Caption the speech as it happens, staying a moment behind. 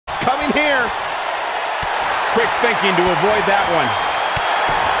here. Quick thinking to avoid that one.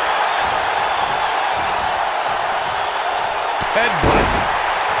 Headbutt.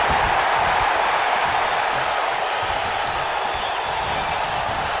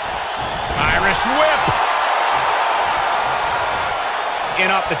 Irish whip.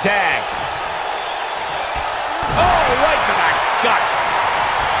 In off the tag. Oh, right to the gut.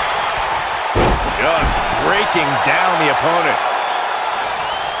 Just breaking down the opponent.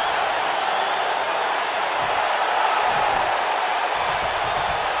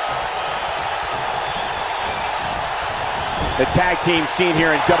 The tag team scene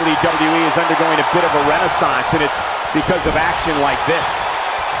here in WWE is undergoing a bit of a renaissance, and it's because of action like this.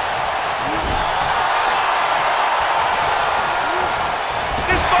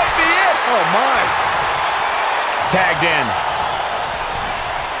 This might be it. Oh, my. Tagged in.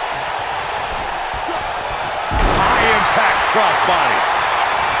 High impact crossbody.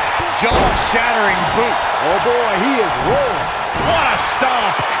 Jaw-shattering boot. Oh, boy, he is rolling. What a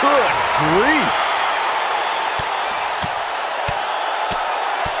stomp. Good grief.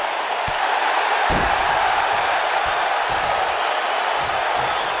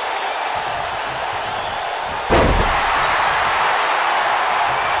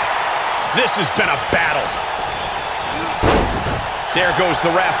 This has been a battle. There goes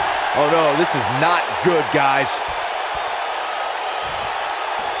the ref. Oh no, this is not good, guys.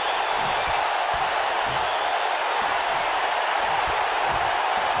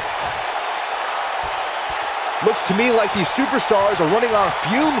 Looks to me like these superstars are running on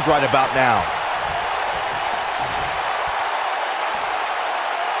fumes right about now.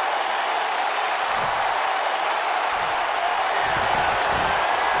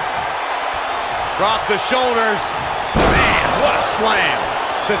 Across the shoulders. Man, what a slam.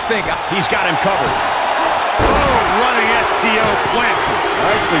 To think he's got him covered. Oh, running STO plants.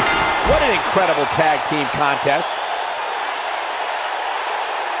 Nicely. What an incredible tag team contest.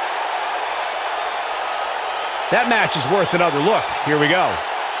 That match is worth another look. Here we go.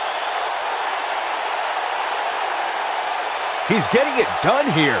 He's getting it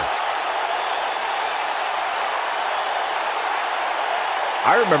done here.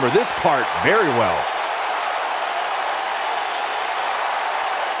 I remember this part very well.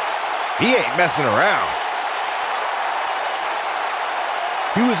 He ain't messing around.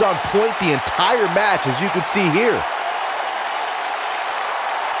 He was on point the entire match, as you can see here.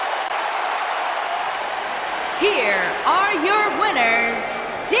 Here are your winners,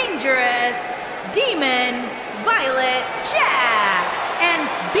 Dangerous, Demon, Violet, Jack, and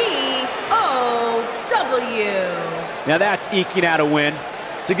BOW. Now that's eking out a win.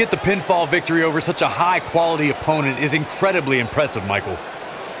 To get the pinfall victory over such a high-quality opponent is incredibly impressive, Michael.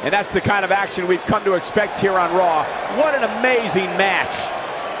 And that's the kind of action we've come to expect here on Raw. What an amazing match.